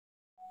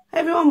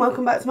everyone,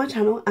 welcome back to my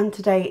channel, and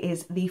today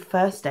is the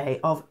first day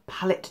of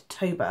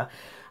Palette-Tober.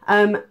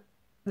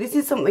 This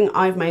is something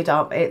I've made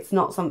up. It's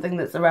not something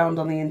that's around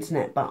on the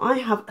internet, but I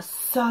have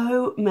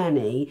so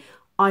many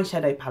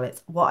eyeshadow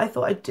palettes. What I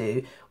thought I'd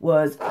do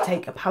was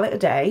take a palette a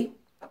day,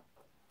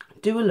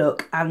 do a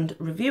look and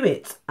review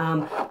it,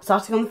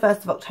 starting on the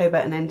 1st of October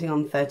and ending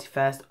on the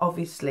 31st.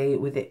 Obviously,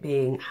 with it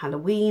being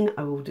Halloween,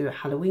 I will do a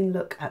Halloween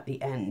look at the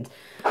end.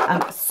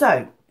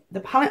 So the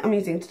palette I'm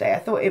using today, I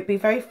thought it'd be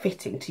very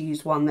fitting to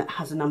use one that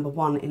has a number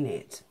 1 in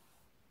it.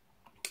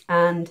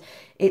 And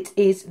it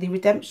is the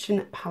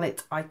Redemption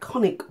Palette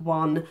Iconic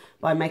one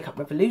by Makeup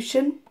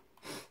Revolution.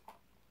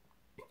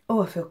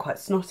 Oh, I feel quite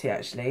snotty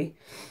actually.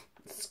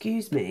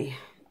 Excuse me.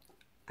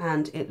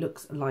 And it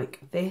looks like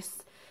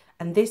this.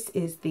 And this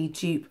is the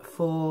dupe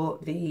for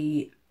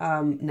the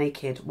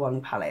Naked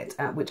One palette,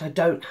 which I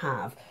don't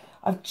have.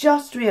 I've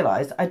just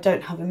realised I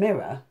don't have a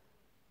mirror,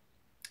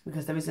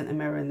 because there isn't a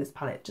mirror in this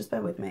palette. Just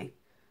bear with me.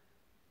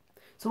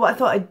 So what I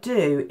thought I'd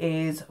do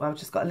is, well, I've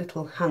just got a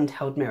little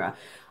handheld mirror.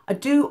 I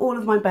do all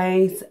of my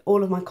base,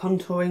 all of my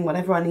contouring,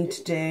 whatever I need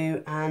to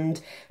do,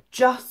 and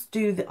just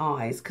do the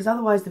eyes, because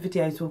otherwise the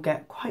videos will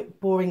get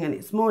quite boring and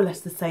it's more or less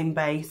the same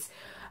base.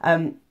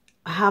 I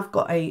have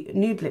got a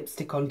nude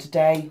lipstick on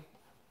today,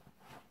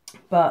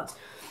 but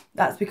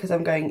that's because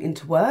I'm going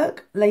into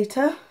work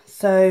later.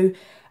 So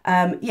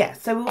yeah,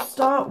 so we'll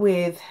start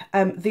with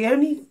the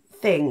only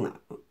thing.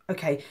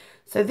 Okay,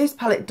 so this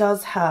palette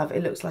does have,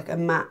 it looks like a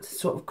matte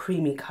sort of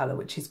creamy colour,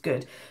 which is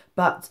good.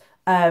 But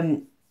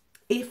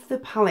if the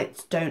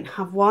palettes don't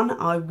have one,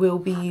 I will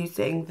be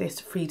using this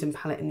Freedom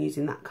palette and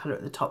using that colour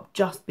at the top,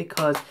 just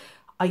because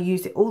I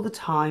use it all the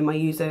time. I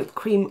use a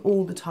cream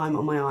all the time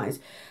on my eyes.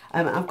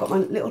 I've got my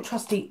little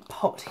trusty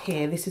pot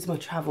here. This is my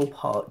travel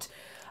pot.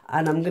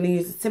 And I'm going to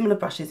use similar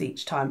brushes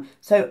each time.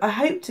 So I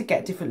hope to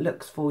get different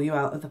looks for you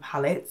out of the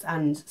palettes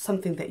and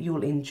something that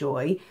you'll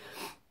enjoy.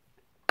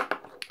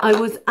 I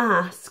was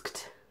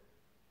asked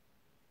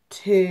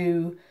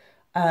to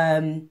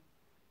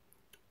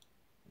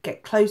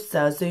get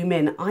closer, zoom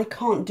in. I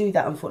can't do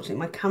that, unfortunately.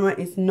 My camera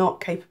is not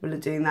capable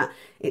of doing that.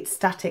 It's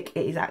static.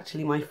 It is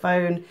actually my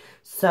phone.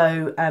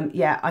 So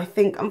yeah, I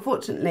think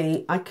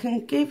unfortunately I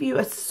can give you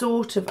a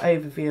sort of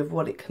overview of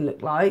what it can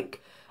look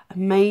like.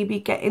 Maybe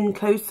get in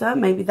closer,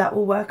 maybe that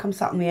will work. I'm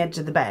sat on the edge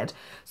of the bed,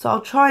 so I'll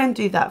try and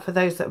do that for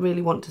those that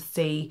really want to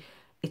see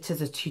it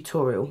as a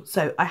tutorial.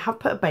 So I have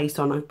put a base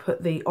on. I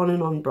put the On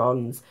and On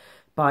Bronze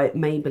by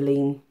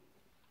Maybelline,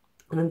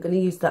 and I'm going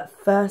to use that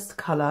first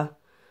colour.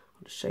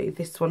 I'll just show you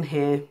this one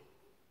here,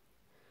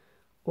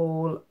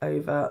 all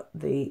over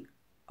the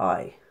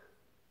eye,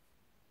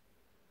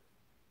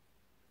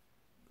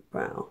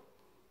 brow.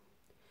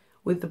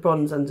 With the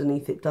bronze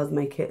underneath, it does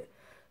make it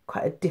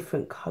quite a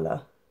different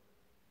colour.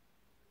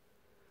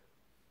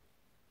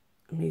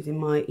 I'm using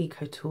my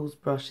Eco Tools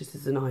brush. This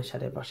is an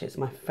eyeshadow brush. It's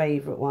my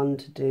favourite one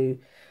to do,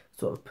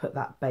 sort of put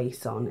that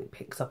base on. It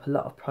picks up a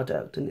lot of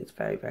product and it's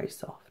very, very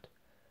soft.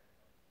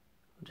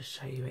 I'll just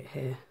show you it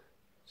here.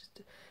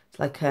 It's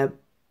like a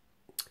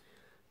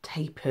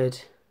tapered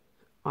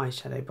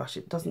eyeshadow brush.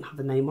 It doesn't have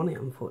the name on it,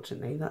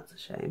 unfortunately. That's a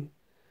shame.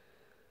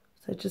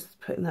 So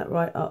just putting that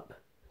right up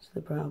to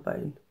the brow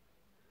bone.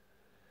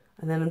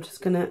 And then I'm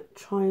just going to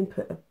try and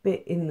put a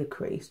bit in the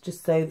crease,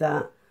 just so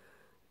that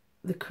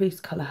the crease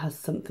colour has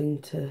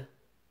something to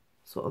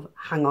sort of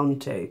hang on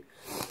to.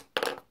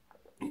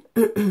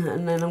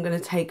 And then I'm going to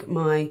take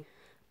my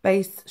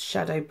base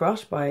shadow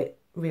brush by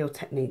Real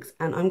Techniques,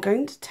 and I'm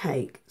going to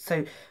take, so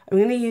I'm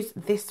going to use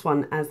this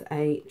one as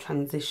a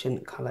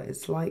transition colour.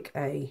 It's like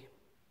a,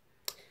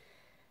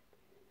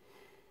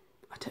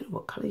 I don't know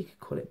what colour you could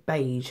call it,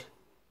 beige,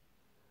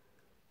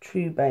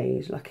 true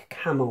beige, like a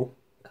camel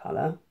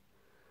colour.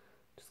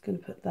 Just going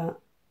to put that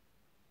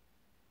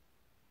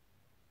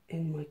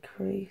in my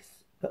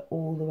crease, but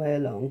all the way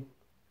along.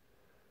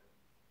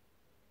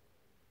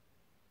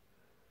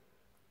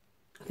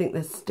 I think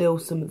there's still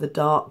some of the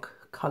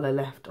dark colour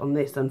left on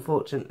this,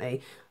 unfortunately.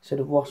 I should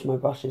have washed my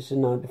brushes,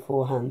 shouldn't I,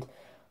 beforehand.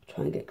 I'll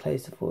try and get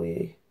closer for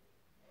you.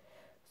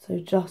 So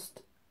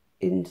just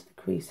into the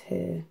crease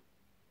here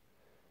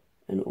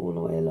and all the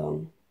way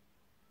along.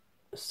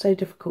 It's so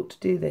difficult to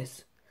do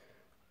this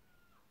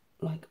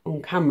like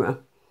on camera,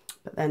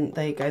 but then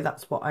there you go,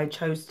 that's what I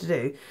chose to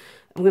do.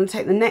 I'm going to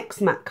take the next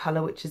matte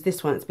colour, which is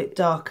this one. It's a bit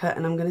darker,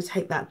 and I'm going to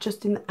take that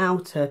just in the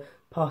outer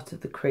part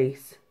of the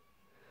crease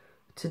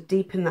to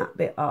deepen that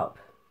bit up.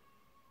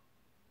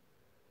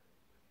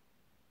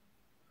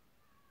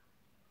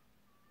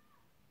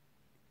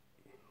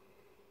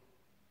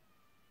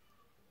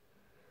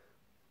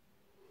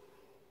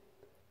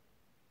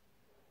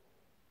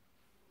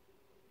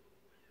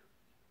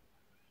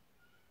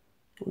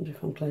 I wonder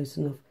if I'm close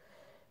enough,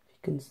 if you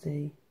can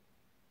see.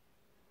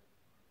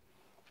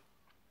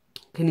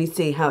 Can you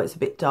see how it's a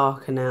bit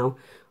darker now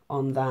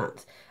on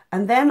that?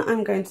 And then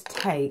I'm going to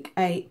take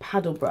a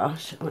paddle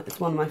brush. It's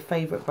one of my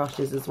favourite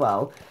brushes as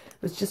well.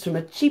 It's just from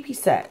a cheapy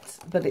set,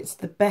 but it's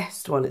the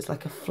best one. It's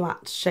like a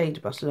flat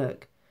shade brush,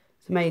 look.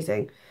 It's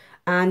amazing.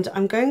 And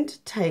I'm going to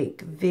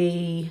take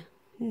the,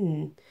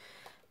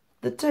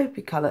 the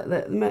taupey colour,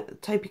 the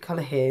taupey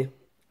colour here,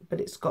 but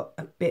it's got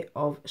a bit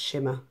of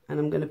shimmer, and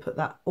I'm going to put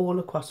that all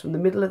across from the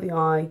middle of the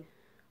eye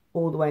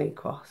all the way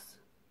across,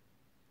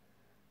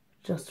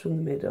 just from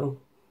the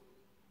middle.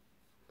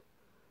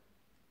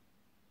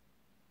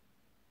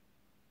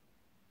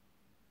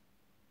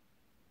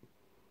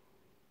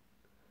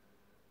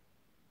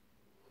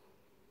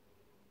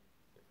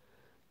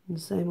 And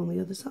the same on the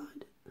other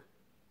side.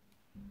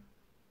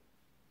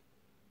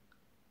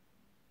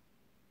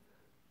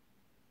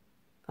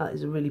 That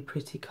is a really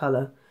pretty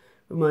colour.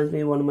 Reminds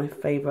me of one of my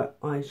favourite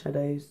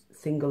eyeshadows,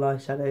 single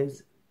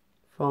eyeshadows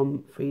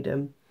from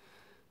Freedom.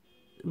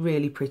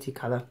 Really pretty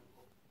colour.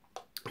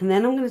 And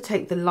then I'm going to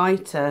take the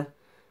lighter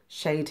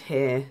shade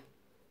here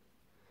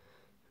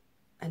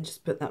and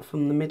just put that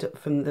from the middle,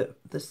 from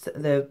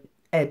the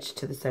edge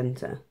to the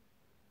centre.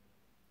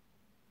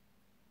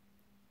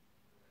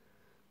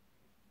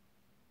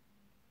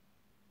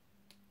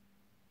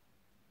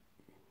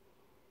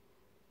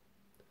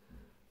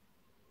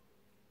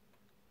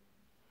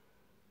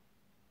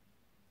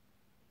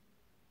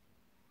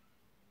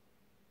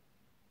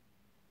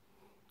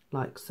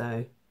 Like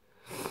so.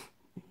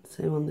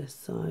 Same on this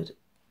side.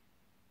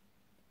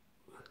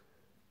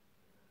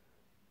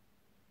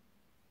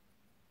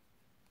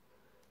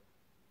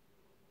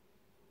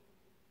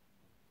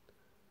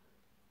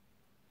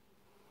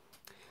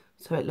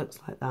 So it looks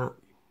like that.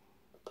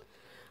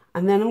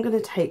 And then I'm going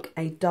to take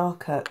a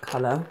darker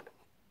colour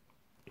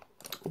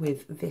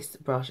with this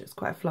brush. It's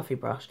quite a fluffy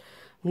brush.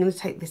 I'm going to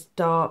take this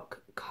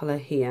dark colour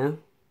here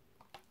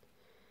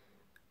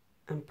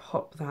and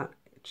pop that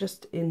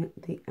just in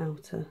the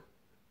outer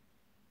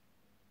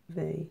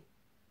V.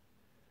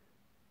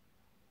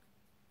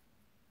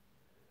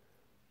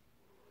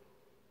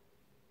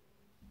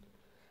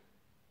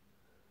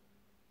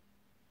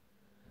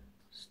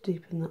 Just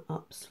deepen that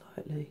up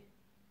slightly.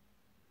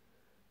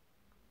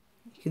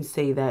 You can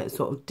see there, it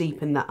sort of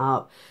deepened that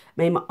up.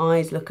 Made my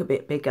eyes look a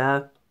bit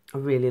bigger. I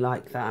really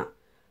like that.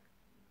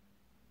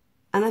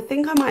 And I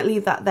think I might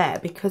leave that there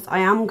because I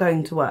am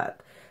going to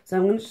work. So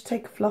I'm going to just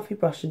take a fluffy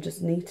brush and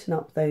just neaten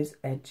up those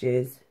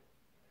edges.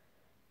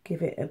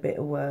 Give it a bit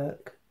of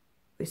work.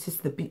 This is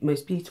the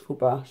most beautiful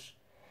brush.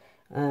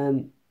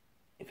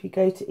 If you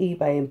go to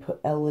eBay and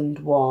put L and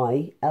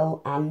Y,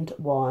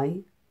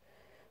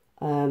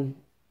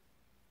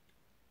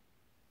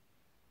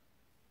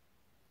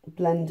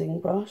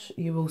 blending brush,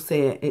 you will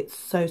see it. It's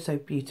so, so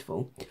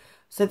beautiful.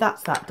 So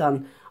that's that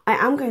done. I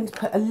am going to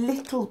put a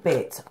little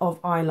bit of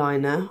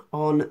eyeliner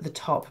on the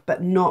top,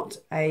 but not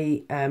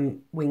a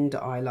winged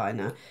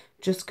eyeliner.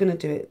 Just going to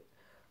do it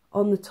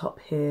on the top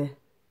here.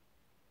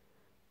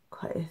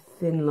 Quite a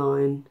thin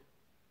line.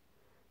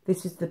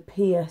 This is the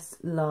PS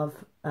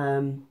Love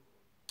eyeliner,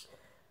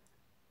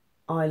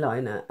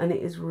 and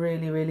it is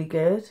really, really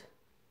good.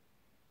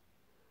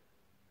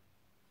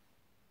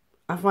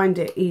 I find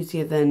it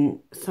easier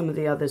than some of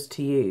the others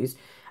to use,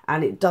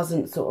 and it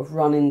doesn't sort of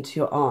run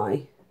into your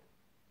eye.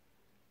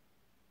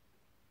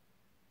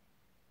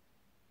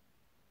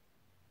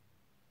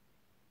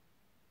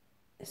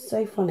 It's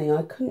so funny,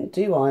 I couldn't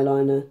do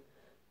eyeliner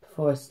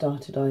before I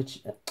started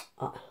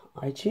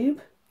iTube.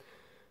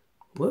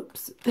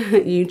 Whoops,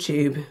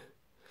 YouTube.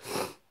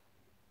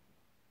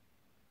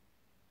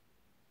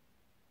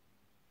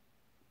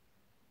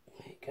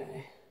 There you go.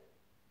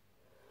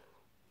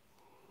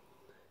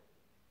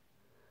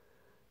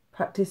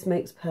 Practice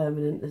makes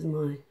permanent, as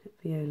my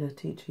viola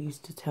teacher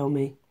used to tell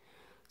me.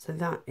 So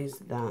that is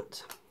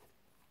that.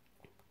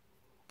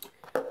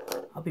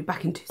 I'll be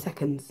back in 2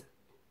 seconds.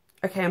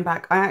 Okay, I'm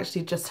back. I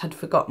actually just had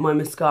forgot my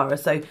mascara.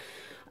 So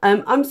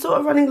I'm sort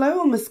of running low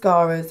on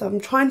mascaras. I'm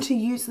trying to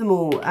use them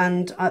all.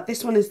 And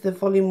this one is the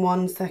Volume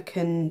 1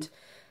 Second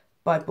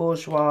by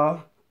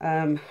Bourjois.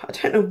 I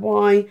don't know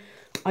why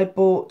I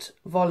bought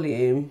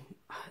Volume.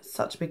 It's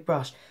such a big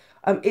brush.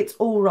 It's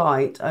all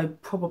right. I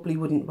probably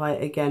wouldn't buy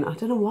it again. I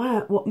don't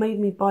know what made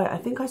me buy it. I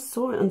think I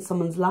saw it on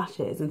someone's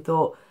lashes and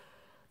thought,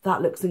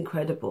 that looks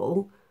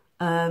incredible.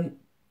 But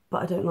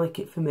I don't like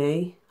it for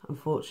me,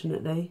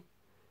 unfortunately.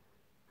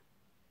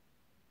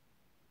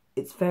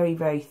 It's very,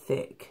 very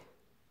thick.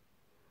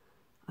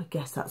 I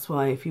guess that's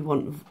why if you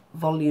want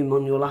volume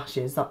on your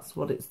lashes, that's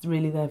what it's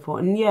really there for.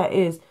 And yeah, it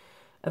is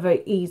a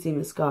very easy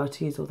mascara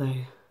to use,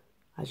 although,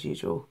 as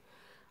usual,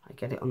 I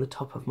get it on the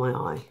top of my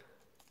eye.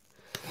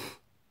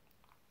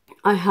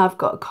 I have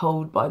got a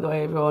cold, by the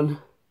way, everyone.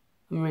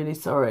 I'm really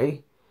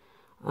sorry.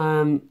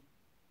 But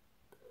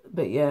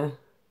yeah.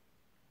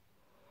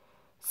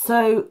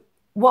 So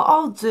what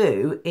I'll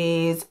do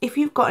is, if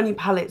you've got any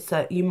palettes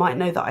that you might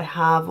know that I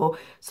have, or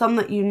some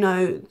that you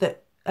know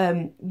that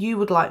you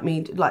would like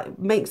me to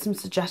make some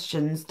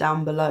suggestions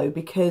down below,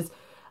 because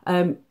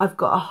I've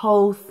got a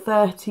whole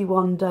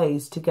 31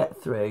 days to get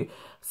through,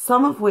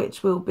 some of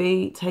which will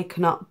be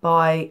taken up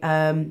by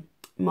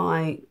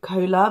my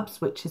collabs,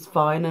 which is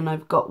fine, and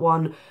I've got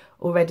one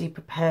already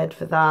prepared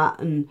for that,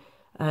 and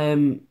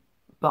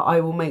but I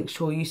will make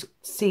sure you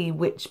see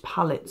which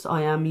palettes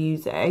I am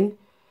using.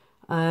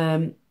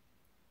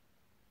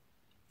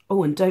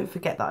 Oh, and don't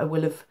forget that I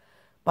will have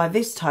by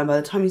this time, by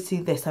the time you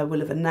see this, I will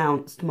have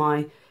announced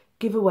my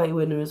giveaway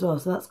winner as well.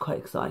 So that's quite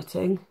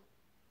exciting.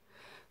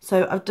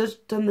 So I've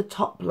just done the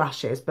top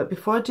lashes, but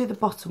before I do the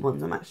bottom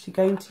ones, I'm actually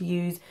going to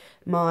use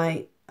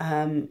my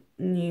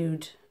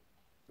nude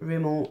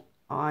Rimmel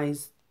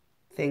eyes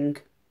thing.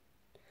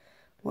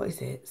 What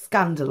is it?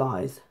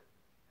 Scandalise.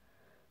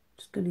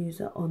 Just going to use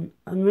that on.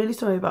 I'm really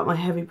sorry about my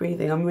heavy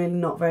breathing. I'm really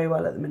not very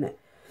well at the minute.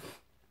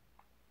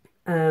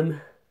 The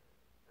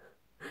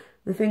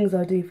things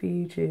I do for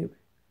YouTube.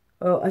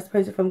 Oh, I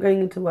suppose if I'm going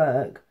into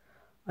work,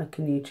 I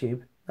can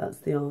YouTube. That's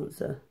the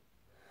answer.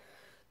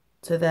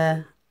 So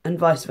there, and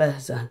vice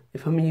versa.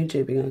 If I'm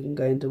YouTubing, I can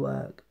go into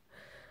work.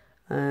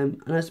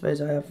 And I suppose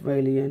I have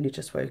really only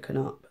just woken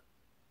up.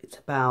 It's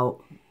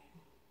about,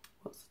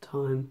 what's the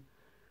time?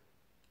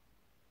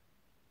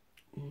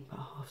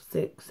 About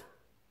 6:30.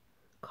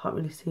 Can't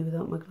really see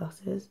without my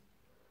glasses.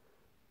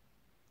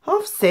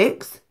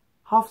 6:30?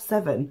 7:30. I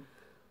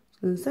was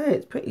going to say,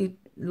 it's pretty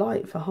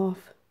light for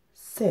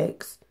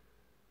 6:30.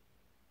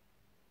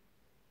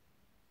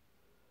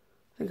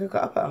 I think I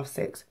got up at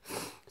 6:30.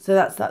 So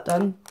that's that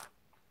done.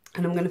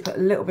 And I'm going to put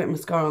a little bit of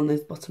mascara on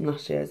those bottom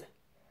lashes.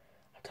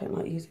 I don't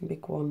like using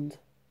big ones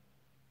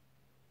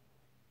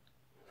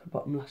for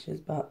bottom lashes,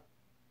 but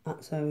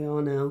that's where we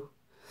are now.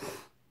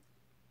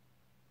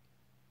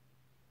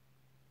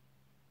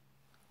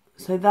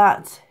 So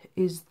that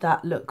is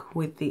that look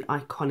with the oh,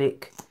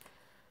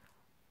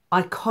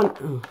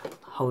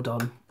 hold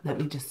on, let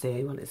me just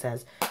see what it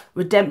says.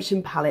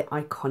 Redemption Palette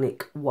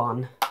Iconic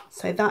 1.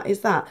 So that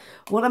is that.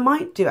 What I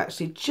might do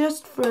actually,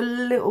 just for a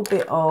little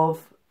bit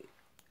of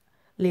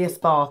Leah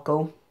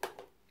Sparkle,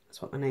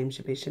 that's what my name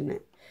should be, shouldn't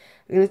it?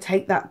 I'm going to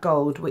take that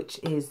gold, which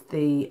is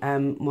the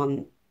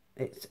one,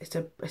 it's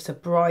a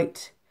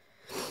bright,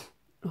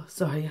 oh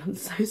sorry, I'm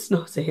so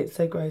snotty, it's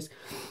so gross.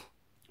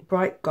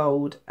 Bright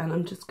gold, and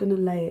I'm just going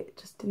to lay it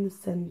just in the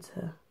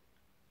centre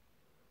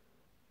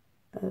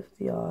of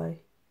the eye.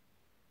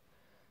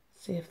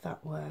 See if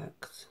that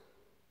works.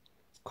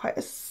 It's quite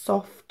a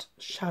soft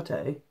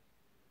shadow.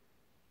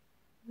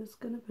 I'm just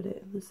going to put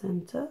it in the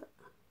centre.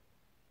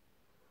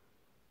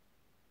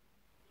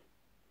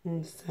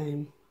 And the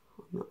same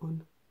on that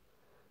one.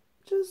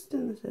 Just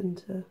in the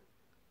centre.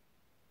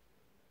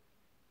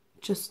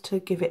 Just to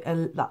give it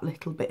that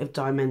little bit of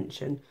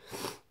dimension.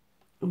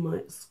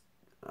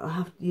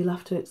 You'll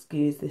have to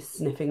excuse this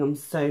sniffing. I'm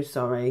so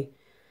sorry.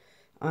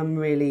 I'm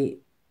really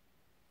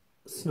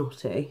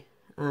snotty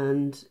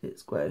and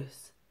it's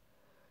gross.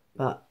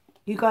 But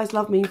you guys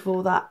love me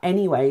for that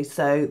anyway,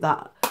 so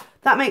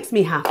that makes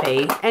me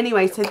happy.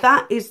 Anyway, so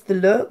that is the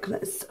look.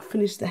 Let's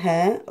finish the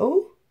hair.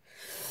 Oh.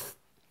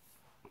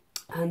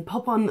 And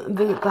pop on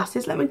the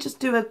glasses. Let me just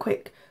do a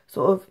quick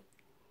sort of,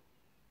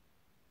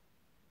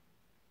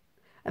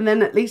 and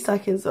then at least I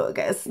can sort of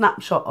get a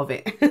snapshot of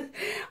it. I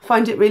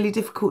find it really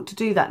difficult to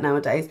do that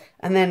nowadays.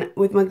 And then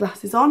with my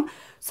glasses on.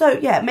 So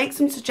yeah, make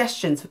some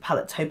suggestions for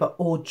Palette-Tober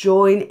or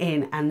join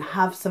in and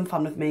have some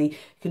fun with me. You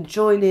can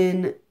join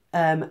in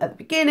at the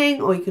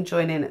beginning, or you can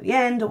join in at the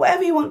end, or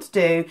whatever you want to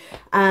do.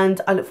 And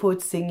I look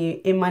forward to seeing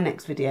you in my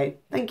next video.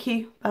 Thank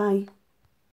you. Bye.